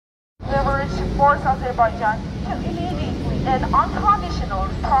force Azerbaijan to immediately and unconditional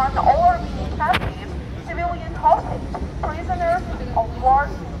return all Armenian captives, civilian hostages, prisoners of war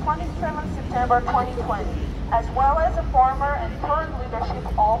 27 September 2020, as well as the former and current leadership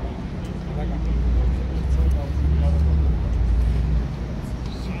of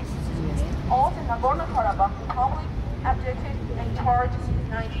the Nagorno-Karabakh Republic abducted and charged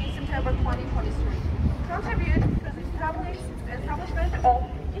 19 September 2023. Contribute to the establishment of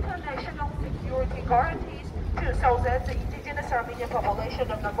international security guarantees so that the indigenous Armenian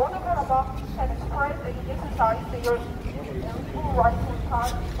population of Nagorno-Karabakh can express and exercise their legal right to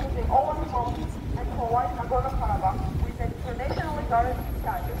return to their own homes and provide Nagorno-Karabakh with an internationally guaranteed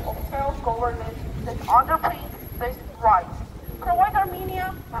status of self-government that underpins these rights. Provide Armenia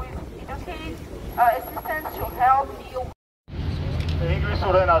with educated assistance to help heal.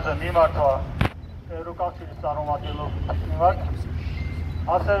 Ինգլիսուրեն ասեմ իմարտվա Ռուկավչիլի սարոմատելով իմարտ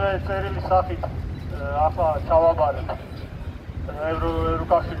ասև է ծերիլի սախիտ ախա չավաբարը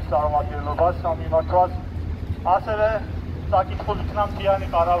Ռուկավչիլի սարոմատելով ասամ իմարտված ասև է սակիտ խուզիքնամ տիանի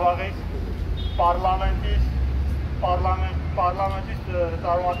Կարավաղից պարլամենտից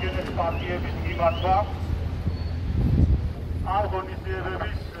սարոմատիերների պարտիևից իմարտվա Անգոնից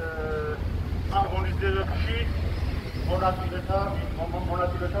դերևշի Monatıleta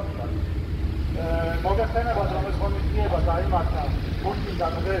bilmem. Mogesene bazamız konuşuyor bazayı marka. Bu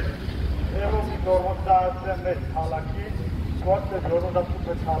şekilde Evropi normotlardan ve halaki, kuatlı zorunda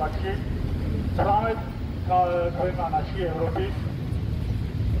tutma halaki. Rahmet koymanaşı Evropi.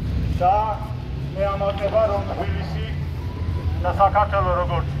 Da ne amacı var onun Tbilisi nasakatelo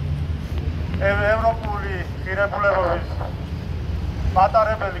rogort. Evropuli girebulevovis.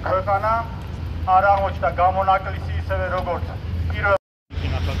 Matarebeli koykana. Արամոչտա գամոնակլիսի իսև է ռոգորդ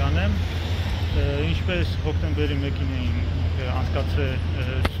Կինապական եմ, ինչպես հոկտեմբերի մեկին էին անցկացրել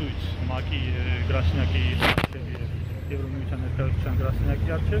ցույց ՄԱԿ-ի գրասենյակի Եվրոմիության ներկայացության գրասենյակի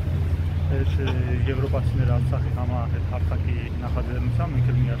առջև այս եվրոպացիները Արցախի համահայտ հարթակի նախաձեռնությամբ մենք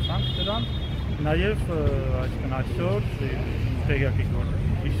էլ միացանք դրան նաև այսօր տեղյակ եք որ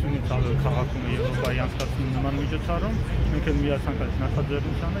 50-ից ավելի քաղաքում Եվրոպայի անցկացնում նման միջոցառում մենք էլ միացանք այս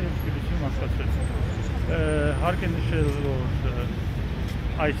նախաձեռնությանը եւ Թբիլիսիում անցկացրեցինք հարկ է նշել որ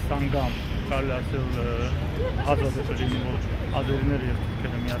այս անգամ կարելի ասել հազվադեպ լինի որ ազերիները եւ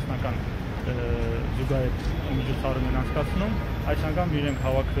թուրքերը միասնական զուգահեռ միջոցառում են անցկացնում այս անգամ իրենք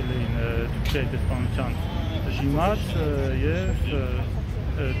հավաքվել էին Թուրքիայի դեսպանության ժիմաց եւ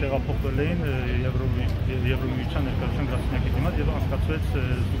տեղափոխվել էին Եվրոմիության ներկայացության գրասենյակի դիմաց եւ անցկացվեց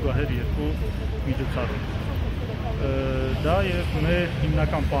զուգահեռ երկու միջոցառում դա եւ մեր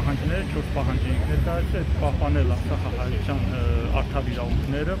հիմնական պահանջները 4 պահանջի ներկայացրել պահպանել Արցախահայության արդար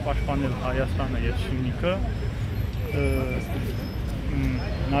իրավունքները, պաշտպանել Հայաստանը եւ Սյունիքը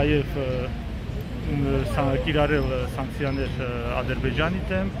նաեւ կիրառել սանկցիաներ Ադրբեջանի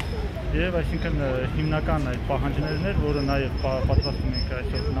դեմ եւ այսինքն հիմնական այդ պահանջներն էր, որը նաեւ պատրաստում ենք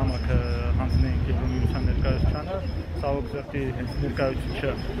այսօր նամակը հանձնենք Եվրոմիության ներկայացությանը, ցավոք սրտի հենց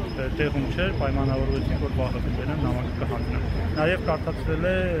ներկայացուցիչը տեղում չէր, պայմանավորվեցինք, որ վաղը կբերեն նամակը կհանձնեն։ Նաեւ կարտացվել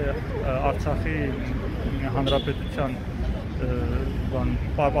է Արցախի հանրապետության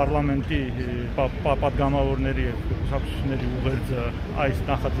պարլամենտի պատգամավորների եւ կուսակցությունների ուղերձը այս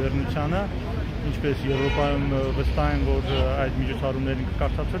նախաձեռնությանը ինչպես Եվրոպայում վստահ են, որ այդ միջոցառումներին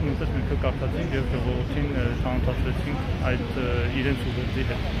կկարդացվեն, նույնպես մենք կկարդացինք եւ ժողովրդին ծանոթացրեցինք այդ իրենց ուղերձի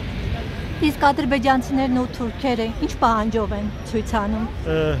հետ։ Իսկ ադրբեջանցիներն ու թուրքերը ինչ պահանջով են ցույց անում։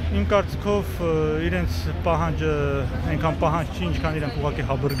 Իմ կարծիքով իրենց պահանջը այնքան պահանջ չի, ինչքան իրենք ուղղակի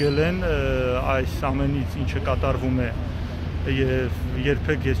հաբրգել են այս ամենից, ինչը կատարվում է եւ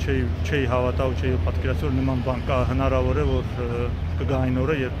երբեք ես չէի հավատա ու չէի պատկերացրել որ նման բան կա հնարավոր է որ կգա այն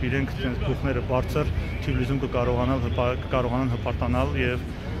օրը երբ իրենք իրենց գլուխները բարձր Թբիլիսիում կկարողանան հպարտանալ եւ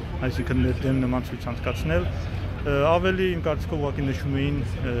այսինքն մեր դեմ նման ցույց անցկացնել ավելի իմ կարծիքով ուղղակի նշում էին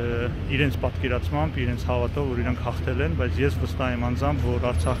իրենց պատկերացմամբ իրենց հավատով որ իրանք հաղթել են բայց ես վստահ եմ անձամբ որ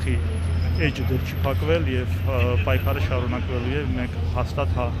Արցախի էջը դեռ չի փակվել եւ պայքարը շարունակվելու է մենք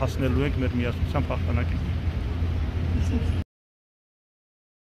հաստատ հասնելու ենք մեր միասնության հաղթանակին